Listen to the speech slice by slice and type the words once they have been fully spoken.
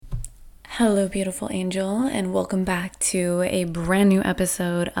Hello, beautiful angel, and welcome back to a brand new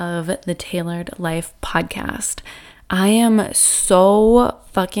episode of the Tailored Life podcast. I am so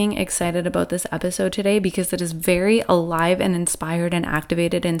fucking excited about this episode today because it is very alive and inspired and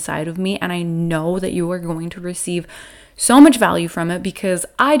activated inside of me, and I know that you are going to receive so much value from it because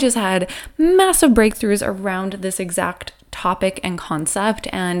I just had massive breakthroughs around this exact topic and concept.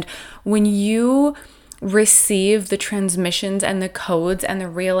 And when you receive the transmissions and the codes and the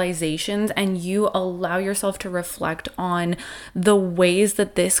realizations, and you allow yourself to reflect on the ways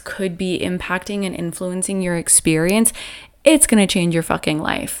that this could be impacting and influencing your experience, it's going to change your fucking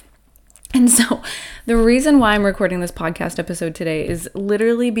life. And so the reason why I'm recording this podcast episode today is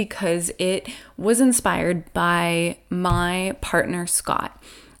literally because it was inspired by my partner, Scott.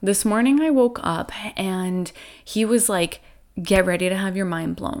 This morning I woke up and he was like, get ready to have your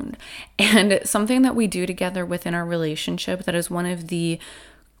mind blown. And something that we do together within our relationship that is one of the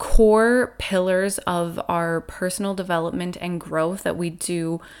core pillars of our personal development and growth that we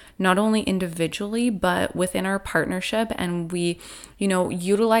do not only individually but within our partnership, and we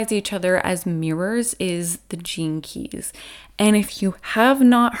utilize each other as mirrors, is the Gene Keys. And if you have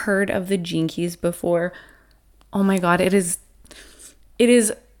not heard of the Gene Keys before, oh my god, it is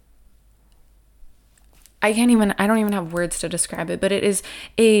I don't even have words to describe it, but it is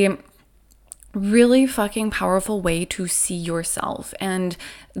a really fucking powerful way to see yourself. And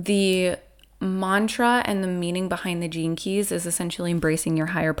the mantra and the meaning behind the Gene Keys is essentially embracing your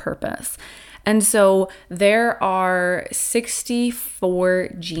higher purpose. And so there are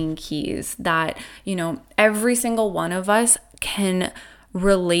 64 Gene Keys that, every single one of us can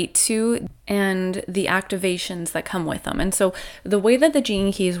relate to, and the activations that come with them. And so the way that the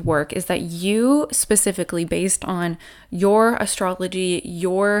Gene Keys work is that you specifically, based on your astrology,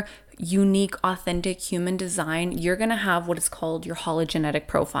 your unique, authentic human design, you're going to have what is called your hologenetic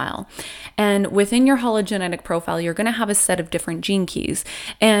profile. And within your hologenetic profile, you're going to have a set of different Gene Keys,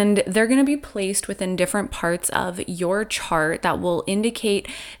 and they're going to be placed within different parts of your chart that will indicate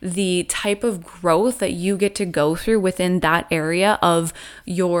the type of growth that you get to go through within that area of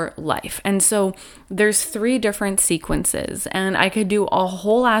your life. And so there's 3 different sequences, and I could do a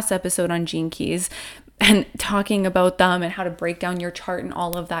whole ass episode on Gene Keys and talking about them and how to break down your chart and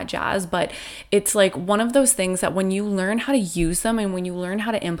all of that jazz. But it's like one of those things that when you learn how to use them and when you learn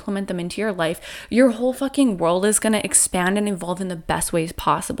how to implement them into your life, your whole fucking world is going to expand and evolve in the best ways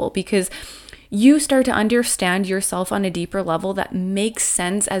possible, because you start to understand yourself on a deeper level that makes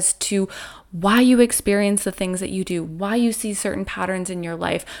sense as to why you experience the things that you do, why you see certain patterns in your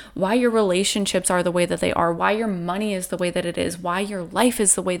life, why your relationships are the way that they are, why your money is the way that it is, why your life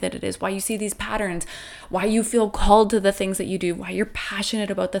is the way that it is, why you see these patterns, why you feel called to the things that you do, why you're passionate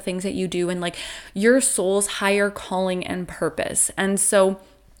about the things that you do, and like your soul's higher calling and purpose. And so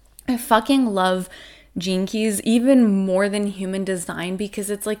I fucking love Gene Keys even more than human design, because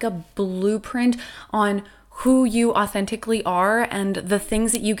it's like a blueprint on who you authentically are and the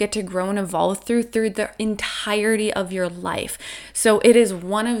things that you get to grow and evolve through the entirety of your life. So it is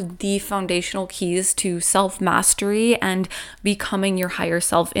one of the foundational keys to self-mastery and becoming your higher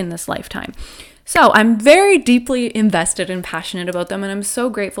self in this lifetime. So I'm very deeply invested and passionate about them, and I'm so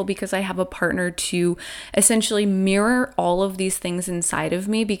grateful because I have a partner to essentially mirror all of these things inside of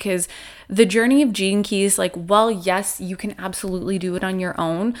me, because the journey of Gene Keys, yes, you can absolutely do it on your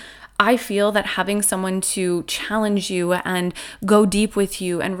own. I feel that having someone to challenge you and go deep with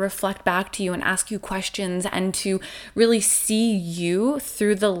you and reflect back to you and ask you questions and to really see you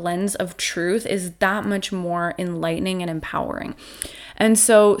through the lens of truth is that much more enlightening and empowering. And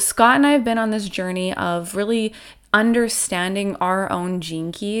so Scott and I have been on this journey of really understanding our own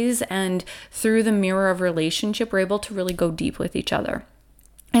Gene Keys, and through the mirror of relationship, we're able to really go deep with each other.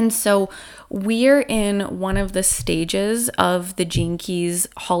 And so we're in one of the stages of the Gene Keys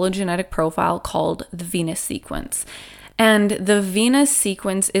hologenetic profile called the Venus sequence. And the Venus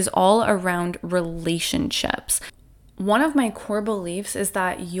sequence is all around relationships. One of my core beliefs is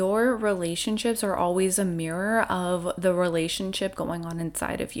that your relationships are always a mirror of the relationship going on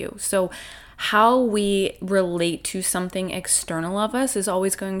inside of you. So how we relate to something external of us is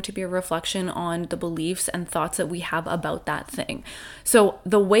always going to be a reflection on the beliefs and thoughts that we have about that thing. So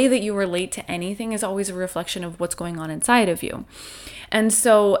the way that you relate to anything is always a reflection of what's going on inside of you. And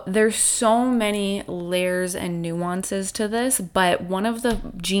so there's so many layers and nuances to this, but one of the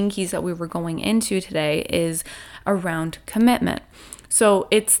Gene Keys that we were going into today is around commitment. So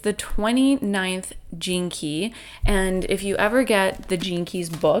it's the 29th Gene Key. And if you ever get the Gene Keys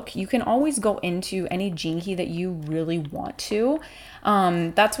book, you can always go into any Gene Key that you really want to.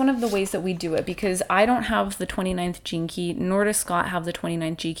 That's one of the ways that we do it, because I don't have the 29th Gene Key, nor does Scott have the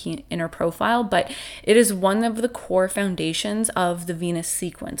 29th Gene Key in her profile, but it is one of the core foundations of the Venus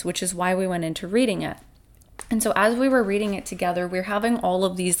sequence, which is why we went into reading it. And so as we were reading it together, we're having all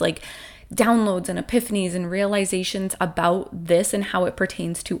of these like downloads and epiphanies and realizations about this and how it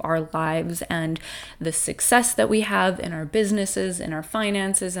pertains to our lives and the success that we have in our businesses, in our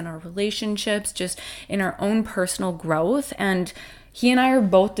finances, in our relationships, just in our own personal growth. And he and I are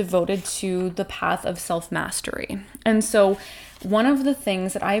both devoted to the path of self-mastery. And so one of the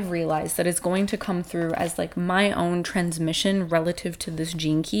things that I've realized that is going to come through as like my own transmission relative to this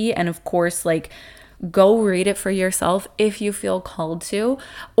Gene Key, and of course, like, go read it for yourself if you feel called to,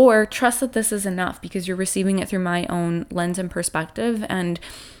 or trust that this is enough because you're receiving it through my own lens and perspective, and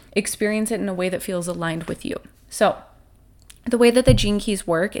experience it in a way that feels aligned with you. So the way that the Gene Keys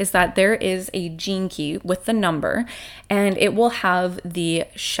work is that there is a Gene Key with the number, and it will have the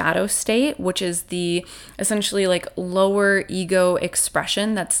shadow state, which is the essentially like lower ego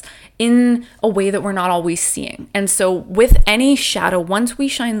expression that's in a way that we're not always seeing. And so with any shadow, once we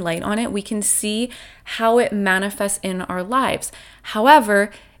shine light on it, we can see how it manifests in our lives.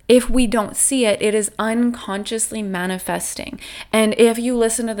 However, if we don't see it, it is unconsciously manifesting. And if you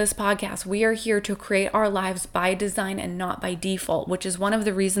listen to this podcast, we are here to create our lives by design and not by default, which is one of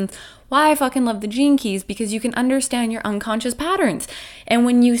the reasons why I fucking love the Gene Keys, because you can understand your unconscious patterns. And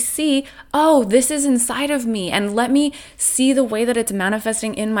when you see, oh, this is inside of me, and let me see the way that it's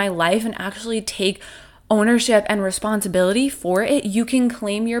manifesting in my life and actually take ownership and responsibility for it, you can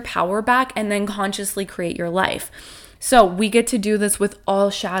claim your power back and then consciously create your life. So we get to do this with all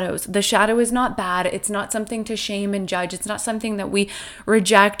shadows. The shadow is not bad. It's not something to shame and judge. It's not something that we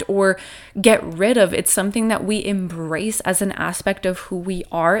reject or get rid of. It's something that we embrace as an aspect of who we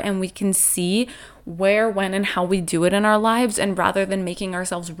are, and we can see where, when, and how we do it in our lives. And rather than making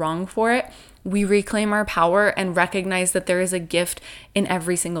ourselves wrong for it, we reclaim our power and recognize that there is a gift in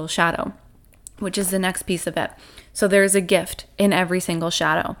every single shadow, which is the next piece of it. So there is a gift in every single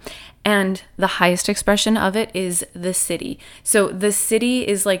shadow. And the highest expression of it is the Siddhi. So the Siddhi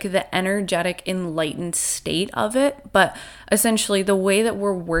is like the energetic, enlightened state of it. But essentially, the way that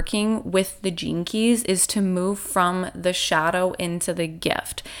we're working with the Gene Keys is to move from the shadow into the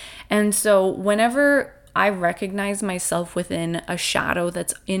gift. And so whenever I recognize myself within a shadow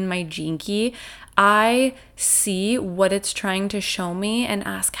that's in my Gene Key, I see what it's trying to show me and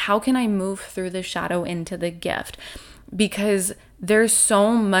ask, how can I move through the shadow into the gift? Because there's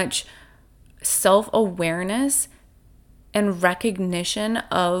so much self-awareness and recognition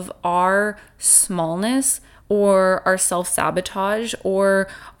of our smallness or our self-sabotage or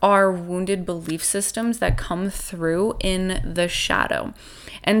our wounded belief systems that come through in the shadow.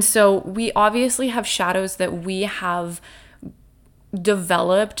 And so we obviously have shadows that we have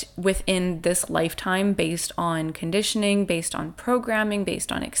developed within this lifetime based on conditioning, based on programming,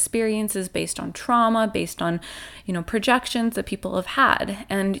 based on experiences, based on trauma, based on, projections that people have had.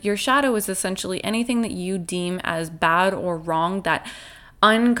 And your shadow is essentially anything that you deem as bad or wrong that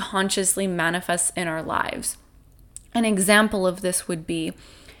unconsciously manifests in our lives. An example of this would be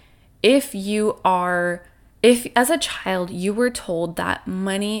if as a child you were told that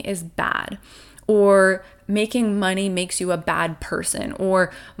money is bad, or making money makes you a bad person,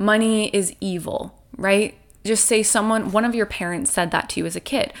 or money is evil, right? Just say one of your parents said that to you as a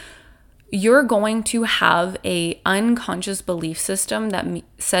kid. You're going to have a unconscious belief system that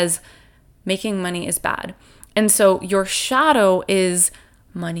says making money is bad. And so your shadow is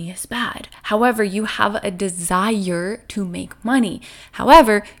money is bad. However, you have a desire to make money.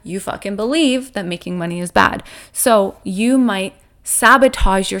 However, you fucking believe that making money is bad. So you might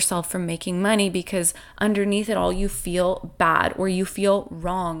sabotage yourself from making money because underneath it all you feel bad or you feel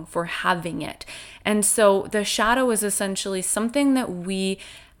wrong for having it. And so the shadow is essentially something that we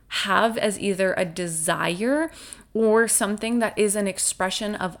have as either a desire or something that is an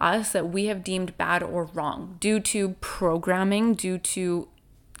expression of us that we have deemed bad or wrong due to programming, due to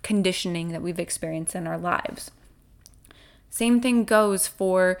conditioning that we've experienced in our lives. Same thing goes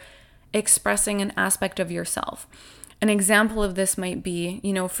for expressing an aspect of yourself. An example of this might be,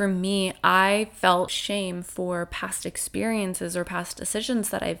 for me, I felt shame for past experiences or past decisions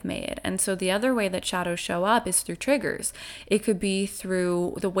that I've made. And so the other way that shadows show up is through triggers. It could be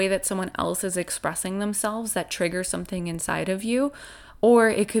through the way that someone else is expressing themselves that triggers something inside of you. Or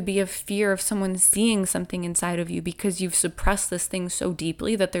it could be a fear of someone seeing something inside of you because you've suppressed this thing so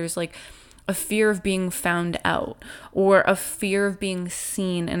deeply that there's like a fear of being found out, or a fear of being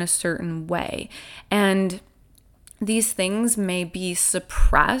seen in a certain way. And these things may be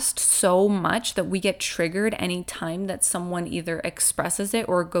suppressed so much that we get triggered anytime that someone either expresses it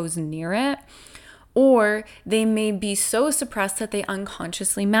or goes near it. Or they may be so suppressed that they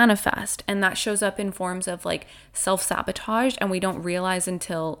unconsciously manifest. And that shows up in forms of like self-sabotage, and we don't realize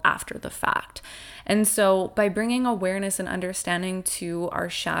until after the fact. And so by bringing awareness and understanding to our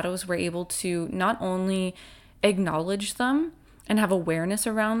shadows, we're able to not only acknowledge them and have awareness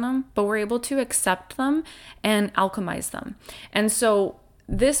around them, but we're able to accept them and alchemize them. And so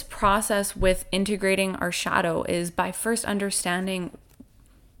this process with integrating our shadow is by first understanding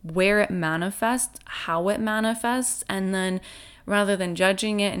where it manifests, how it manifests, and then rather than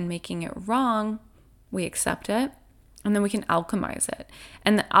judging it and making it wrong, we accept it, and then we can alchemize it.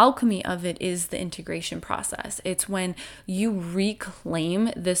 And the alchemy of it is the integration process. It's when you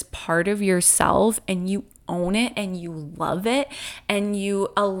reclaim this part of yourself and you own it and you love it and you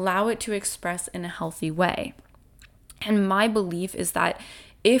allow it to express in a healthy way. And my belief is that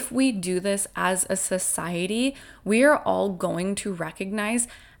if we do this as a society, we are all going to recognize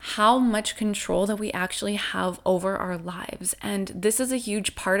how much control that we actually have over our lives. And this is a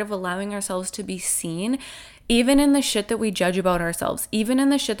huge part of allowing ourselves to be seen, even in the shit that we judge about ourselves, even in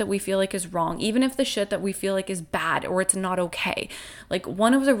the shit that we feel like is wrong, even if the shit that we feel like is bad or it's not okay. Like,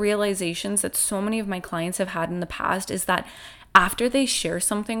 one of the realizations that so many of my clients have had in the past is that after they share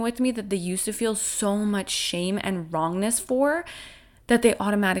something with me that they used to feel so much shame and wrongness for, that they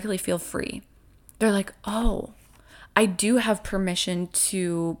automatically feel free. They're like, oh, I do have permission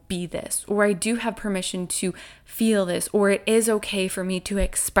to be this, or I do have permission to feel this, or it is okay for me to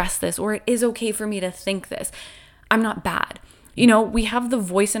express this, or it is okay for me to think this. I'm not bad. You know, we have the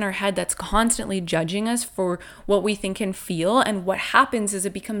voice in our head that's constantly judging us for what we think and feel. And what happens is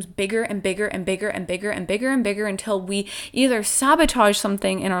it becomes bigger and bigger and bigger and bigger and bigger and bigger until we either sabotage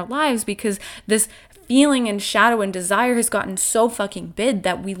something in our lives because this feeling and shadow and desire has gotten so fucking big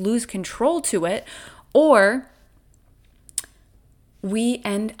that we lose control to it, or we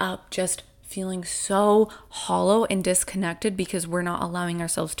end up just feeling so hollow and disconnected because we're not allowing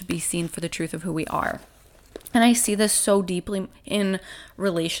ourselves to be seen for the truth of who we are. And I see this so deeply in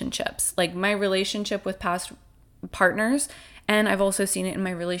relationships, like my relationship with past partners, and I've also seen it in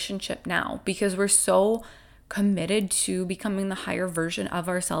my relationship now, because we're so committed to becoming the higher version of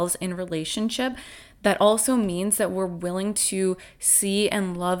ourselves in relationship. That also means that we're willing to see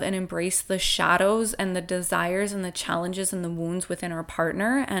and love and embrace the shadows and the desires and the challenges and the wounds within our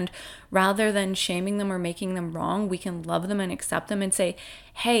partner. And rather than shaming them or making them wrong, we can love them and accept them and say,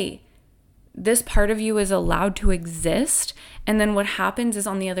 hey, this part of you is allowed to exist. And then what happens is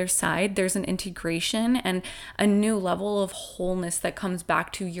on the other side, there's an integration and a new level of wholeness that comes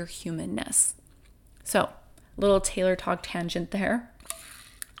back to your humanness. So, little Taylor talk tangent there.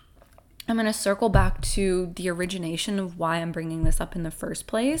 I'm going to circle back to the origination of why I'm bringing this up in the first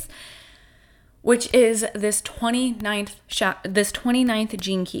place, which is this 29th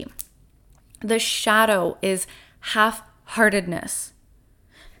gene key. The shadow is half-heartedness.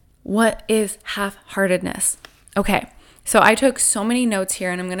 What is half-heartedness? Okay, so I took so many notes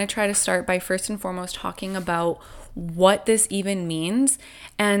here, and I'm going to try to start by first and foremost talking about what this even means.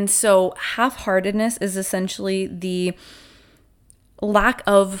 And so half-heartedness is essentially the lack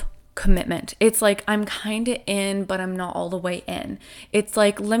of commitment. It's like, I'm kind of in, but I'm not all the way in. It's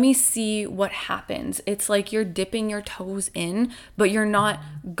like, let me see what happens. It's like you're dipping your toes in, but you're not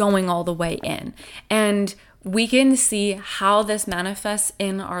going all the way in. And we can see how this manifests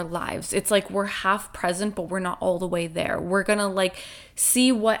in our lives. It's like we're half present, but we're not all the way there. We're gonna like see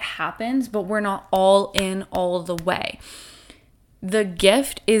what happens, but we're not all in all the way. The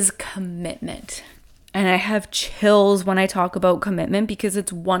gift is commitment. And I have chills when I talk about commitment because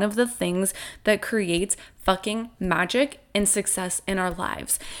it's one of the things that creates fucking magic and success in our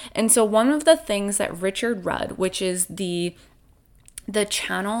lives. And so one of the things that Richard Rudd, which is the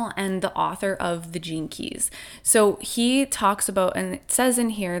channel and the author of the Gene Keys. So he talks about, and it says in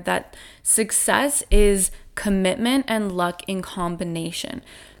here that success is commitment and luck in combination.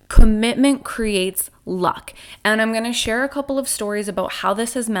 Commitment creates luck. And I'm going to share a couple of stories about how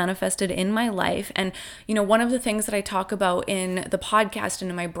this has manifested in my life. And, you know, one of the things that I talk about in the podcast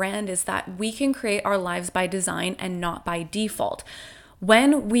and in my brand is that we can create our lives by design and not by default.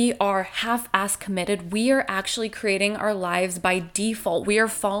 When we are half-ass committed, we are actually creating our lives by default. We are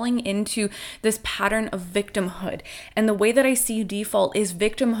falling into this pattern of victimhood. And the way that I see default is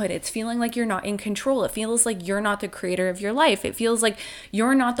victimhood. It's feeling like you're not in control. It feels like you're not the creator of your life. It feels like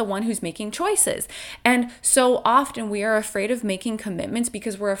you're not the one who's making choices. And so often we are afraid of making commitments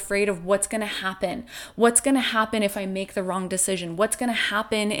because we're afraid of what's going to happen. What's going to happen if I make the wrong decision? What's going to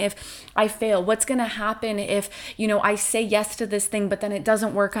happen if I fail? What's going to happen if, I say yes to this thing, but then it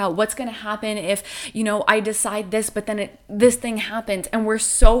doesn't work out? What's going to happen if, I decide this, but then this thing happens? And we're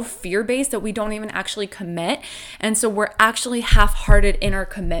so fear-based that we don't even actually commit. And so we're actually half-hearted in our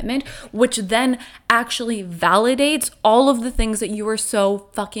commitment, which then actually validates all of the things that you are so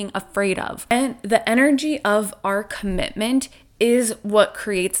fucking afraid of. And the energy of our commitment is what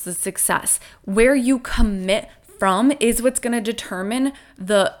creates the success. Where you commit from is what's going to determine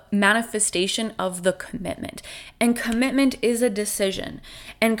the manifestation of the commitment. And commitment is a decision.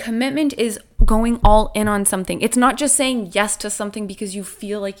 And commitment is going all in on something. It's not just saying yes to something because you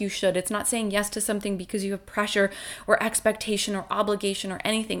feel like you should. It's not saying yes to something because you have pressure or expectation or obligation or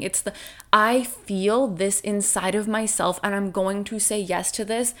anything. It's I feel this inside of myself and I'm going to say yes to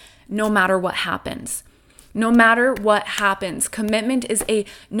this no matter what happens. No matter what happens. Commitment is a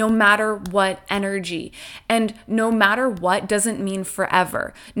no matter what energy. And no matter what doesn't mean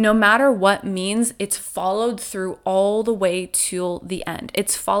forever. No matter what means it's followed through all the way to the end.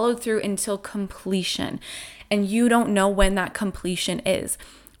 It's followed through until completion. And you don't know when that completion is.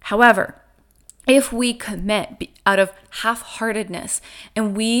 However, if we commit out of half-heartedness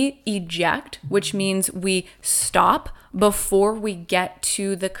and we eject, which means we stop before we get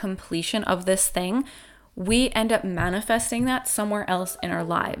to the completion of this thing, we end up manifesting that somewhere else in our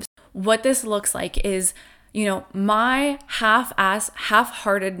lives. What this looks like is, my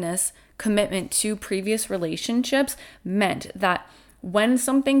half-heartedness commitment to previous relationships meant that when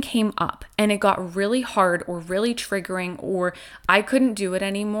something came up and it got really hard or really triggering or I couldn't do it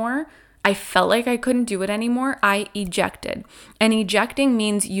anymore, I felt like I couldn't do it anymore, I ejected. And ejecting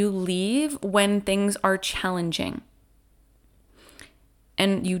means you leave when things are challenging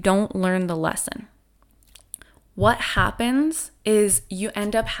and you don't learn the lesson. What happens is you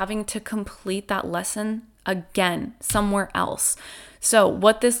end up having to complete that lesson again somewhere else. So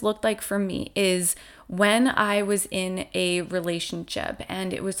what this looked like for me is when I was in a relationship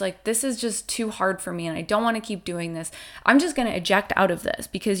and it was like, this is just too hard for me and I don't want to keep doing this. I'm just going to eject out of this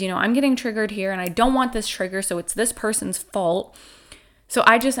because, I'm getting triggered here and I don't want this trigger. So it's this person's fault. So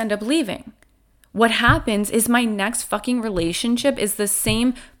I just end up leaving. What happens is my next fucking relationship is the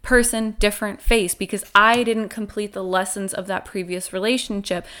same person, different face, because I didn't complete the lessons of that previous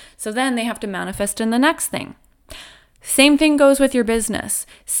relationship. So then they have to manifest in the next thing. Same thing goes with your business.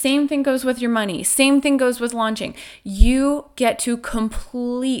 Same thing goes with your money. Same thing goes with launching. You get to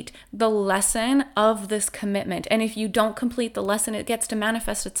complete the lesson of this commitment. And if you don't complete the lesson, it gets to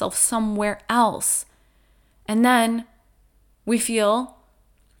manifest itself somewhere else. And then we feel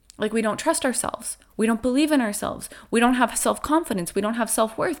like we don't trust ourselves. We don't believe in ourselves. We don't have self-confidence. We don't have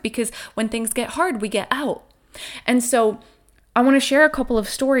self-worth because when things get hard, we get out. And so I want to share a couple of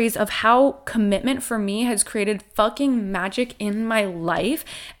stories of how commitment for me has created fucking magic in my life.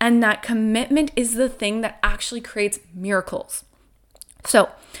 And that commitment is the thing that actually creates miracles. So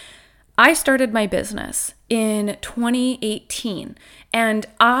I started my business in 2018 and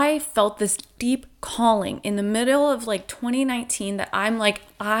I felt this deep calling in the middle of 2019 that I'm like,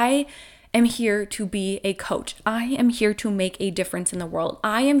 I am here to be a coach. I am here to make a difference in the world.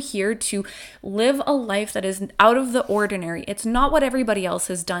 I am here to live a life that is out of the ordinary. It's not what everybody else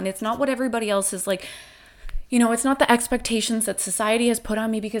has done. It's not what everybody else is like. It's not the expectations that society has put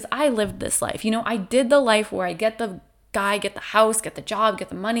on me because I lived this life. I did the life where I get the guy, get the house, get the job, get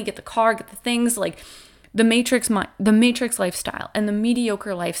the money, get the car, get the things, like the matrix lifestyle and the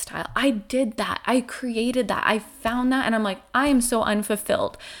mediocre lifestyle. I did that. I created that. I found that. And I'm like, I am so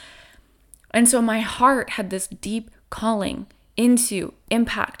unfulfilled. And so my heart had this deep calling into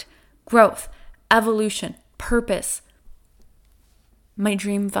impact, growth, evolution, purpose, my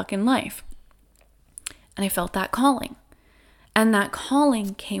dream fucking life. And I felt that calling. And that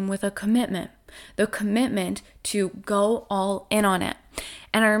calling came with a commitment. The commitment to go all in on it.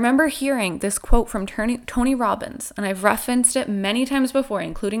 And I remember hearing this quote from Tony Robbins, and I've referenced it many times before,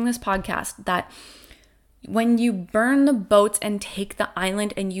 including this podcast, that when you burn the boats and take the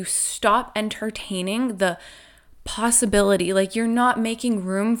island and you stop entertaining the possibility, like you're not making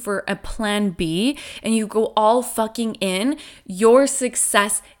room for a plan B and you go all fucking in, your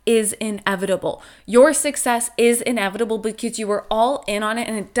success is inevitable. Your success is inevitable because you were all in on it,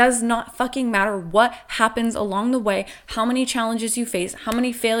 and it does not fucking matter what happens along the way, how many challenges you face, how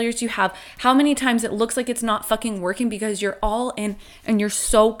many failures you have, how many times it looks like it's not fucking working, because you're all in and you're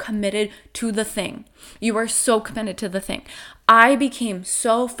so committed to the thing. You are so committed to the thing. I became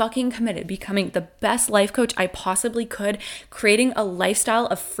so fucking committed, becoming the best life coach I possibly could, creating a lifestyle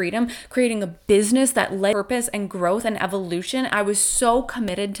of freedom, creating a business that led purpose and growth and evolution. I was so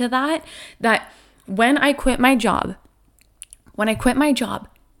committed to that when I quit my job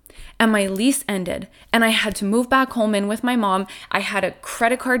and my lease ended and I had to move back home in with my mom, I had a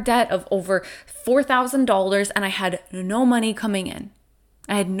credit card debt of over $4,000 and I had no money coming in.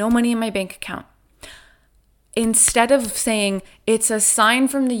 I had no money in my bank account. Instead of saying it's a sign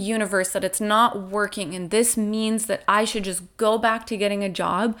from the universe that it's not working and this means that I should just go back to getting a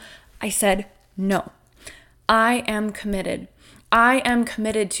job, I said, no, I am committed. I am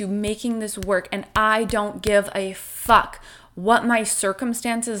committed to making this work, and I don't give a fuck what my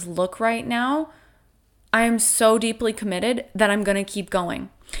circumstances look right now. I am so deeply committed that I'm going to keep going.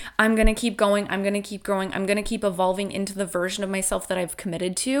 I'm going to keep going. I'm going to keep growing. I'm going to keep evolving into the version of myself that I've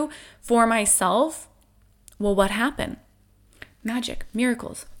committed to for myself. Well, what happened? Magic,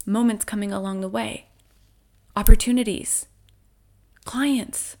 miracles, moments coming along the way, opportunities,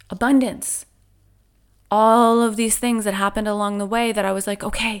 clients, abundance, all of these things that happened along the way that I was like,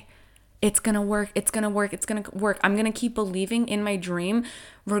 okay, it's going to work. It's going to work. It's going to work. I'm going to keep believing in my dream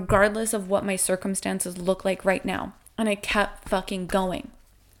regardless of what my circumstances look like right now. And I kept fucking going.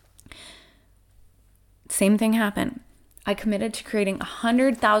 Same thing happened. I committed to creating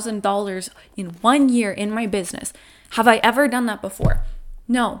 $100,000 in 1 year in my business. Have I ever done that before?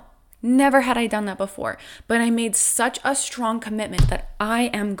 No, never had I done that before. But I made such a strong commitment that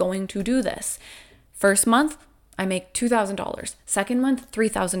I am going to do this. First month, I make $2,000. Second month,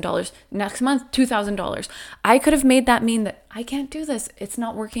 $3,000. Next month, $2,000. I could have made that mean that I can't do this. It's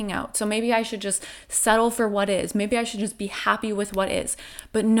not working out. So maybe I should just settle for what is. Maybe I should just be happy with what is.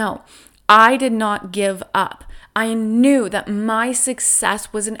 But no, I did not give up. I knew that my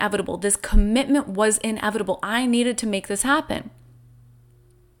success was inevitable. This commitment was inevitable. I needed to make this happen.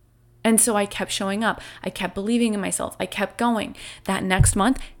 And so I kept showing up. I kept believing in myself. I kept going. That next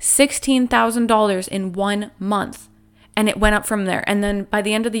month, $16,000 in 1 month. And it went up from there. And then by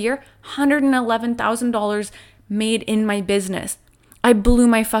the end of the year, $111,000 made in my business. I blew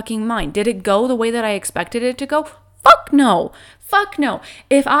my fucking mind. Did it go the way that I expected it to go? Fuck no. Fuck no.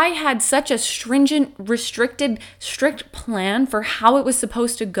 If I had such a stringent, strict plan for how it was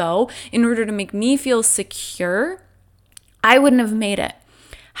supposed to go in order to make me feel secure, I wouldn't have made it.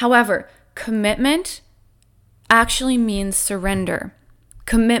 However, commitment actually means surrender.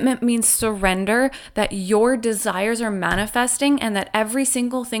 Commitment means surrender, that your desires are manifesting and that every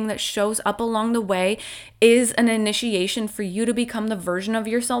single thing that shows up along the way is an initiation for you to become the version of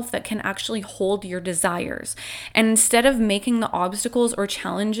yourself that can actually hold your desires. And instead of making the obstacles or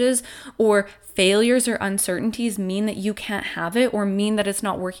challenges or failures or uncertainties mean that you can't have it, or mean that it's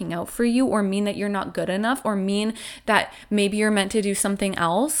not working out for you, or mean that you're not good enough, or mean that maybe you're meant to do something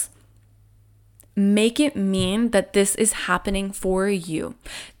else, make it mean that this is happening for you.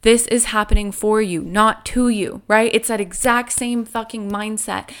 This is happening for you, not to you, right? It's that exact same fucking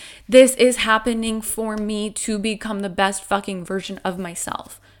mindset. This is happening for me to become the best fucking version of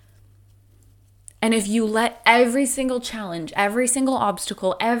myself. And if you let every single challenge, every single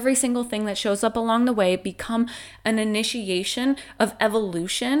obstacle, every single thing that shows up along the way become an initiation of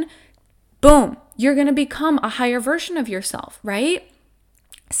evolution, boom, you're going to become a higher version of yourself, right?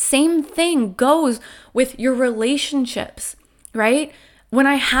 Same thing goes with your relationships, right? When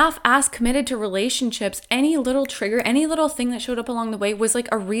I half-ass committed to relationships, any little trigger, any little thing that showed up along the way was like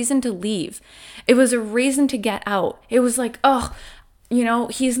a reason to leave. It was a reason to get out. It was like, oh,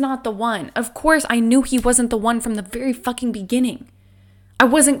 he's not the one. Of course, I knew he wasn't the one from the very fucking beginning. I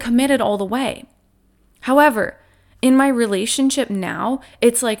wasn't committed all the way. However, in my relationship now,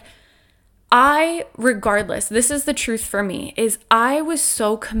 it's like, regardless, this is the truth for me, is I was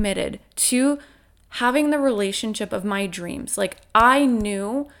so committed to having the relationship of my dreams. Like, I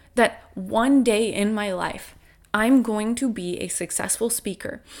knew that one day in my life, I'm going to be a successful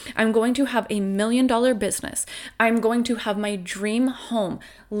speaker. I'm going to have $1 million business. I'm going to have my dream home,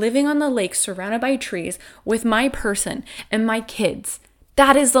 living on the lake, surrounded by trees, with my person and my kids.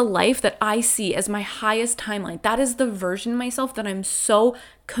 That is the life that I see as my highest timeline. That is the version of myself that I'm so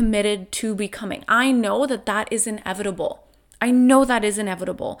committed to becoming. I know that that is inevitable. I know that is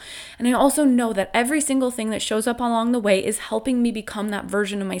inevitable. And I also know that every single thing that shows up along the way is helping me become that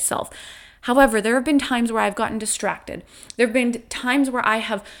version of myself. However, there have been times where I've gotten distracted. There have been times where I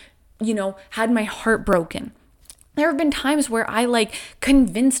have, had my heart broken. There have been times where I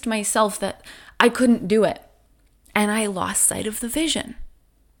convinced myself that I couldn't do it. And I lost sight of the vision.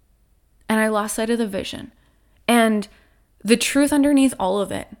 And the truth underneath all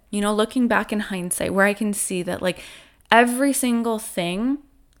of it, looking back in hindsight, where I can see that every single thing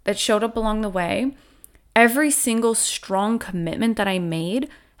that showed up along the way, every single strong commitment that I made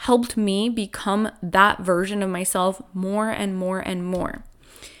helped me become that version of myself more and more and more.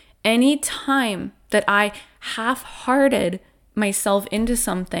 Any time that I half-hearted myself into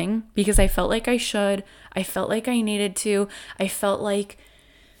something because I felt like I should, I felt like I needed to, I felt like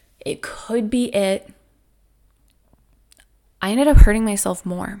it could be it, I ended up hurting myself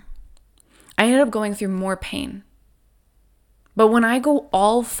more. I ended up going through more pain. But when I go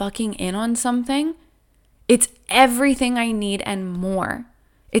all fucking in on something, it's everything I need and more.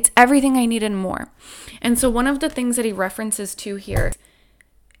 It's everything I need and more. And so one of the things that he references to here,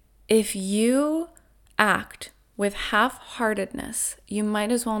 if you act with half-heartedness, you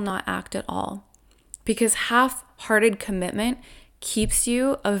might as well not act at all. Because half-hearted commitment keeps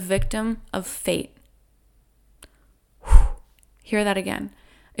you a victim of fate. Hear that again.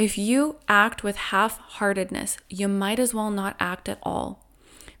 If you act with half-heartedness, you might as well not act at all.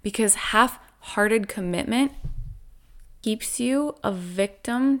 Because half-hearted commitment keeps you a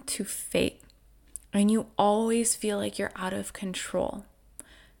victim to fate. And you always feel like you're out of control.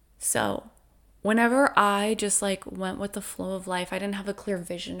 So whenever I just went with the flow of life, I didn't have a clear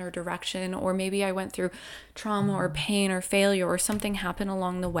vision or direction, or maybe I went through trauma or pain or failure or something happened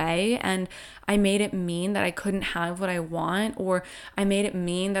along the way and I made it mean that I couldn't have what I want, or I made it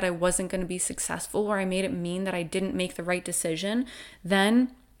mean that I wasn't going to be successful, or I made it mean that I didn't make the right decision,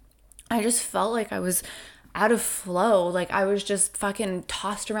 then I just felt like I was out of flow. Like I was just fucking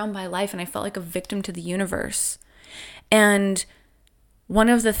tossed around by life and I felt like a victim to the universe. And one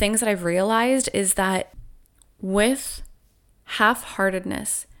of the things that I've realized is that with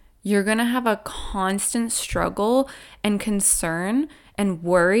half-heartedness, you're going to have a constant struggle and concern and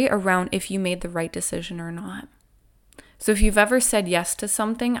worry around if you made the right decision or not. So if you've ever said yes to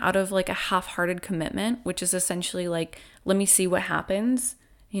something out of a half-hearted commitment, which is essentially let me see what happens,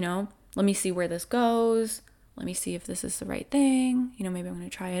 let me see where this goes. Let me see if this is the right thing. Maybe I'm going to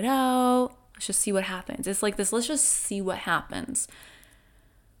try it out. Let's just see what happens. It's like this, let's just see what happens.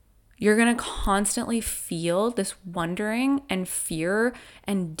 You're going to constantly feel this wondering and fear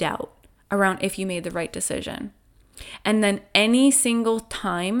and doubt around if you made the right decision. And then any single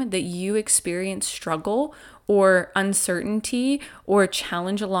time that you experience struggle or uncertainty or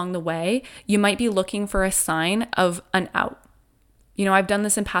challenge along the way, you might be looking for a sign of an out. I've done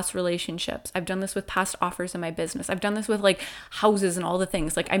this in past relationships. I've done this with past offers in my business. I've done this with houses and all the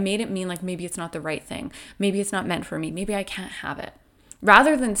things. I made it mean maybe it's not the right thing. Maybe it's not meant for me. Maybe I can't have it.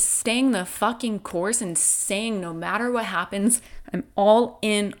 Rather than staying the fucking course and saying no matter what happens, I'm all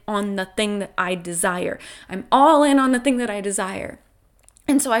in on the thing that I desire. I'm all in on the thing that I desire.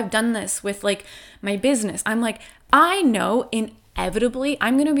 And so I've done this with my business. I'm I know inevitably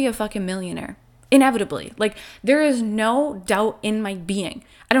I'm going to be a fucking millionaire. Inevitably. There is no doubt in my being.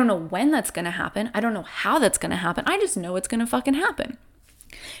 I don't know when that's going to happen. I don't know how that's going to happen. I just know it's going to fucking happen.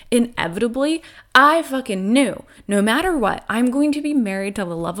 Inevitably, I fucking knew no matter what, I'm going to be married to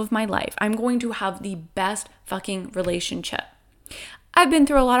the love of my life. I'm going to have the best fucking relationship. I've been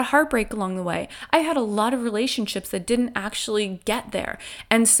through a lot of heartbreak along the way. I had a lot of relationships that didn't actually get there.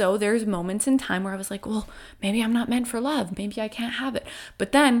 And so there's moments in time where I was well, maybe I'm not meant for love. Maybe I can't have it.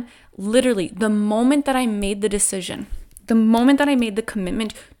 But then literally the moment that I made the decision, the moment that I made the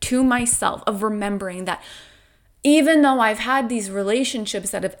commitment to myself of remembering that even though I've had these relationships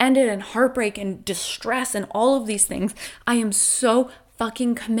that have ended in heartbreak and distress and all of these things, I am so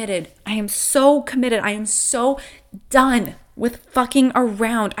fucking committed. I am so committed. I am so done with fucking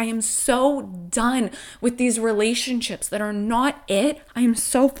around. I am so done with these relationships that are not it. I am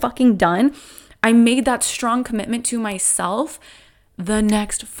so fucking done. I made that strong commitment to myself. The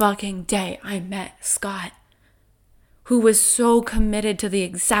next fucking day I met Scott, who was so committed to the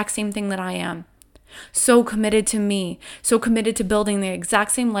exact same thing that I am. So committed to me, so committed to building the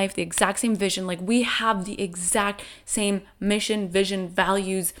exact same life, the exact same vision. We have the exact same mission, vision,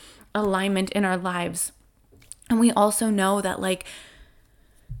 values, alignment in our lives. And we also know that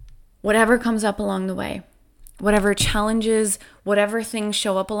whatever comes up along the way, whatever challenges, whatever things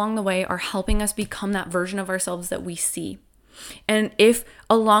show up along the way are helping us become that version of ourselves that we see. And if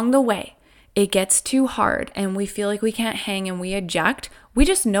along the way, it gets too hard and we feel like we can't hang and we eject, we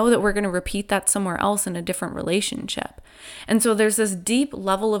just know that we're going to repeat that somewhere else in a different relationship. And so there's this deep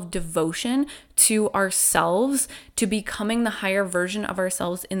level of devotion to ourselves, to becoming the higher version of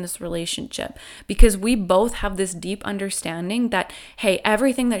ourselves in this relationship, because we both have this deep understanding that, hey,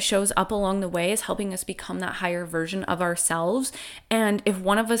 everything that shows up along the way is helping us become that higher version of ourselves. And if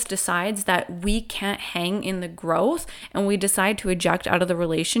one of us decides that we can't hang in the growth and we decide to eject out of the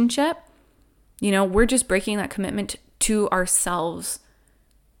relationship, we're just breaking that commitment to ourselves.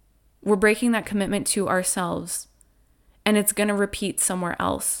 We're breaking that commitment to ourselves, and it's going to repeat somewhere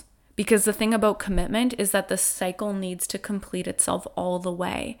else. Because the thing about commitment is that the cycle needs to complete itself all the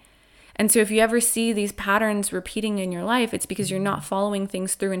way. And so if you ever see these patterns repeating in your life, it's because you're not following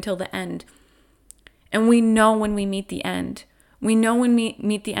things through until the end. And we know when we meet the end. We know when we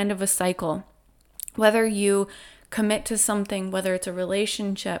meet the end of a cycle. Whether you commit to something, whether it's a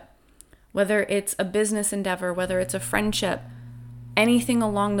relationship, whether it's a business endeavor, whether it's a friendship, anything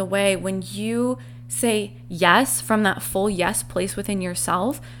along the way, when you say yes from that full yes place within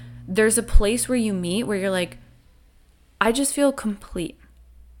yourself, there's a place where you meet where you're like, I just feel complete.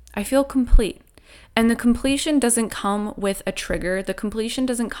 I feel complete. And the completion doesn't come with a trigger. The completion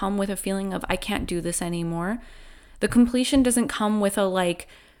doesn't come with a feeling of I can't do this anymore. The completion doesn't come with a like,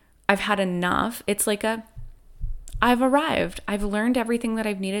 I've had enough. It's like I've arrived. I've learned everything that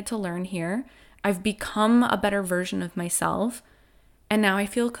I've needed to learn here. I've become a better version of myself. And now I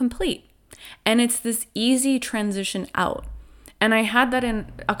feel complete. And it's this easy transition out. And I had that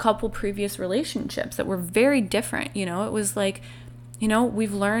in a couple previous relationships that were very different. It was like,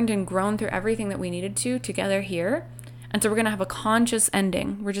 we've learned and grown through everything that we needed to together here. And so we're going to have a conscious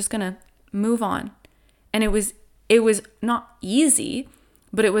ending. We're just going to move on. And it was not easy,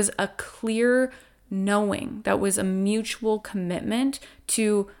 but it was a clear knowing that was a mutual commitment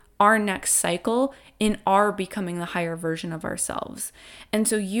to our next cycle in our becoming the higher version of ourselves. And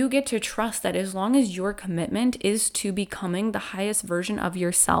so you get to trust that as long as your commitment is to becoming the highest version of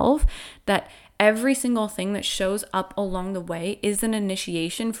yourself, that every single thing that shows up along the way is an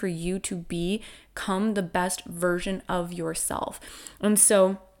initiation for you to become the best version of yourself. And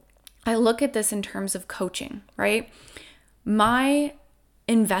so I look at this in terms of coaching, right? My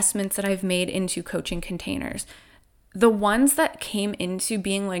investments that I've made into coaching containers, the ones that came into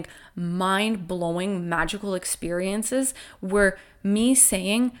being like mind-blowing magical experiences were me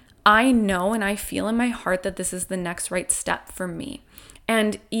saying, I know and I feel in my heart that this is the next right step for me.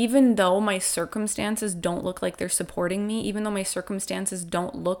 And even though my circumstances don't look like they're supporting me, even though my circumstances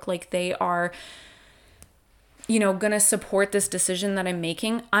don't look like they are gonna support this decision that I'm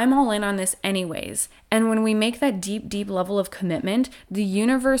making, I'm all in on this anyways. And when we make that deep, deep level of commitment, the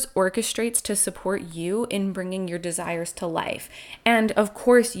universe orchestrates to support you in bringing your desires to life. And of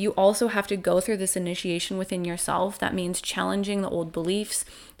course, you also have to go through this initiation within yourself. That means challenging the old beliefs,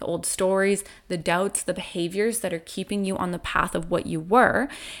 the old stories, the doubts, the behaviors that are keeping you on the path of what you were,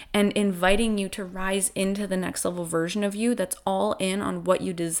 and inviting you to rise into the next level version of you that's all in on what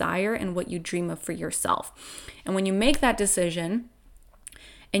you desire and what you dream of for yourself. And when you make that decision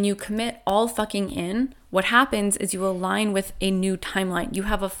and you commit all fucking in, what happens is you align with a new timeline. You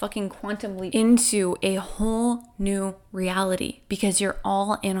have a fucking quantum leap into a whole new reality because you're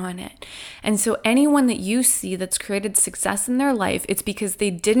all in on it. And so anyone that you see that's created success in their life, it's because they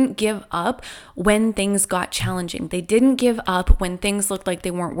didn't give up when things got challenging. They didn't give up when things looked like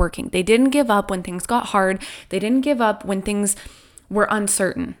they weren't working. They didn't give up when things got hard. They didn't give up when things were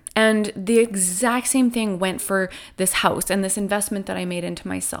uncertain. And the exact same thing went for this house and this investment that I made into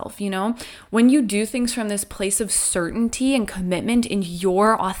myself. When you do things from this place of certainty and commitment in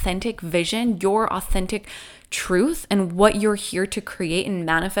your authentic vision, your authentic truth, and what you're here to create and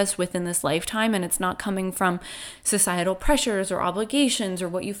manifest within this lifetime, and it's not coming from societal pressures or obligations or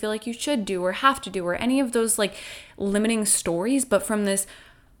what you feel like you should do or have to do or any of those like limiting stories, but from this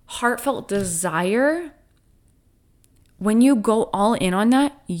heartfelt desire. When you go all in on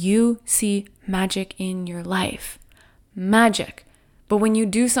that, you see magic in your life. Magic. But when you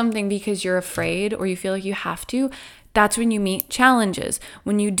do something because you're afraid or you feel like you have to, that's when you meet challenges.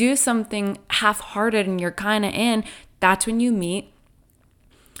 When you do something half-hearted and you're kind of in, that's when you meet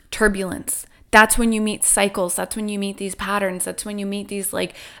turbulence. That's when you meet cycles. That's when you meet these patterns. That's when you meet these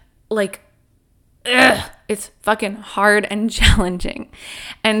it's fucking hard and challenging.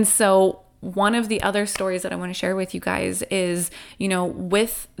 And so one of the other stories that I want to share with you guys is,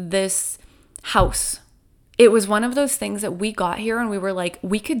 with this house, it was one of those things that we got here and we were like,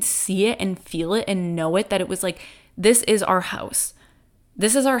 we could see it and feel it and know it, that it was like, this is our house.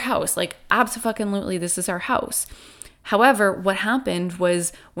 This is our house. Like, abso-fucking-lutely, this is our house. However, what happened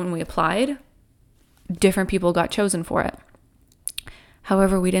was when we applied, different people got chosen for it.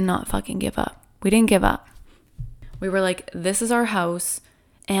 However, we did not fucking give up. We didn't give up. We were like, this is our house.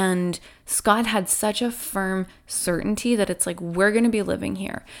 And Scott had such a firm certainty that it's like, we're going to be living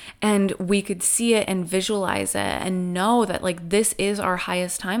here. And we could see it and visualize it and know that like, this is our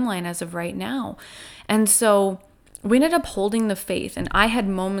highest timeline as of right now. And so we ended up holding the faith. And I had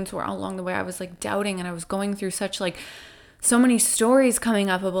moments where along the way I was like doubting, and I was going through so many stories coming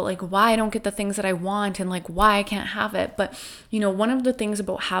up about like why I don't get the things that I want and like why I can't have it. But one of the things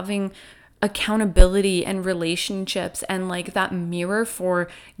about having accountability and relationships and like that mirror for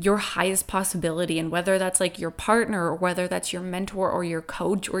your highest possibility, and whether that's like your partner or whether that's your mentor or your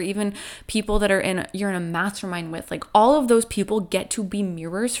coach or even people that you're in a mastermind with, like all of those people get to be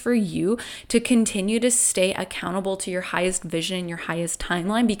mirrors for you to continue to stay accountable to your highest vision and your highest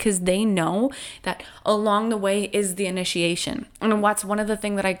timeline, because they know that along the way is the initiation. And what's one of the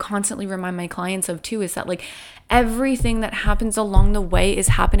things that I constantly remind my clients of too is that like everything that happens along the way is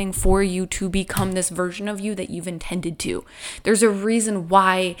happening for you to become this version of you that you've intended to. There's a reason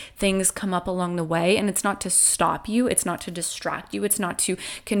why things come up along the way, and it's not to stop you, it's not to distract you, it's not to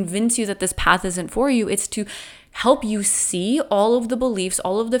convince you that this path isn't for you, it's to help you see all of the beliefs,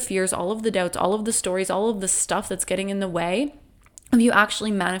 all of the fears, all of the doubts, all of the stories, all of the stuff that's getting in the way of you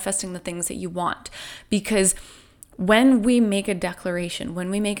actually manifesting the things that you want. Because when we make a declaration,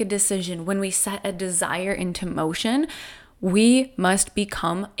 when we make a decision, when we set a desire into motion, we must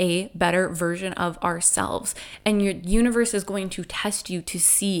become a better version of ourselves. And your universe is going to test you to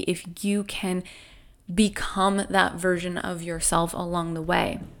see if you can become that version of yourself along the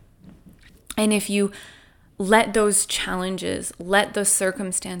way. And if you let those challenges, let the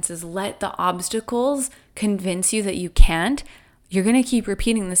circumstances, let the obstacles convince you that you can't, you're going to keep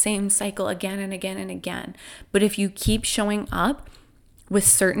repeating the same cycle again and again and again. But if you keep showing up with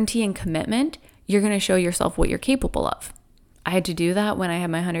certainty and commitment, you're going to show yourself what you're capable of. I had to do that when I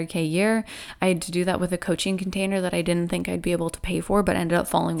had my 100K year. I had to do that with a coaching container that I didn't think I'd be able to pay for, but ended up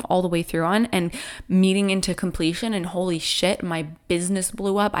following all the way through on and meeting into completion. And holy shit, my business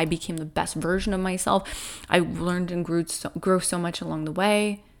blew up. I became the best version of myself. I learned and grew so much along the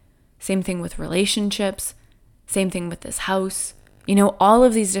way. Same thing with relationships. Same thing with this house. All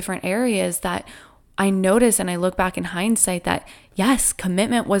of these different areas that I notice, and I look back in hindsight that yes,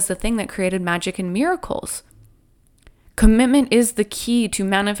 commitment was the thing that created magic and miracles. Commitment is the key to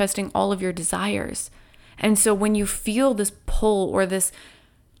manifesting all of your desires. And so when you feel this pull or this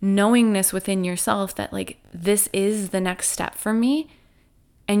knowingness within yourself that like, this is the next step for me,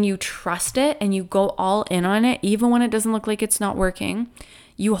 and you trust it and you go all in on it, even when it doesn't look like it's not working,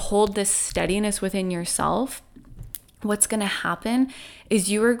 you hold this steadiness within yourself, what's going to happen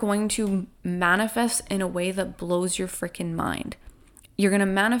is you are going to manifest in a way that blows your freaking mind. You're going to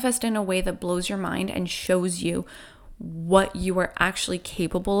manifest in a way that blows your mind and shows you what you are actually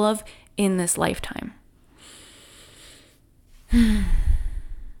capable of in this lifetime.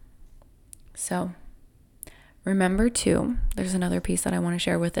 So remember too, there's another piece that I want to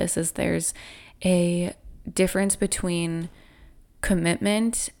share with this is there's a difference between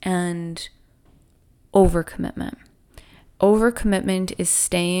commitment and overcommitment. Overcommitment is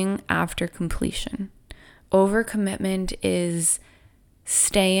staying after completion. Overcommitment is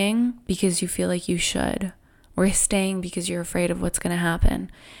staying because you feel like you should, or staying because you're afraid of what's going to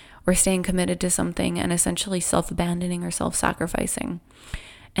happen, or staying committed to something and essentially self-abandoning or self-sacrificing.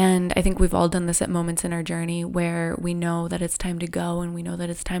 And I think we've all done this at moments in our journey where we know that it's time to go and we know that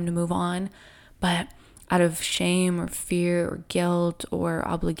it's time to move on, but out of shame or fear or guilt or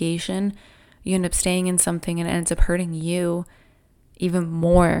obligation, you end up staying in something and it ends up hurting you even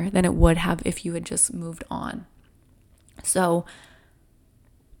more than it would have if you had just moved on. So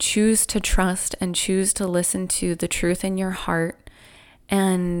choose to trust and choose to listen to the truth in your heart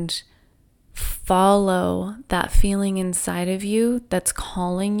and follow that feeling inside of you that's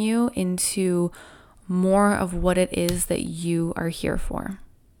calling you into more of what it is that you are here for.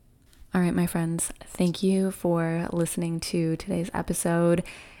 All right, my friends, thank you for listening to today's episode.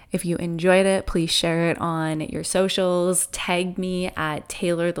 If you enjoyed it, please share it on your socials. Tag me at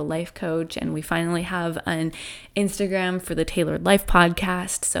Taylor the Life Coach. And we finally have an Instagram for the Tailored Life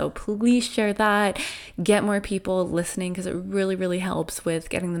Podcast. So please share that. Get more people listening because it really, really helps with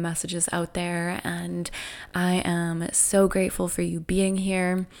getting the messages out there. And I am so grateful for you being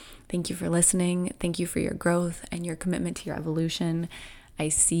here. Thank you for listening. Thank you for your growth and your commitment to your evolution. I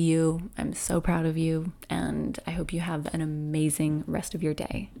see you. I'm so proud of you. And I hope you have an amazing rest of your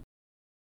day.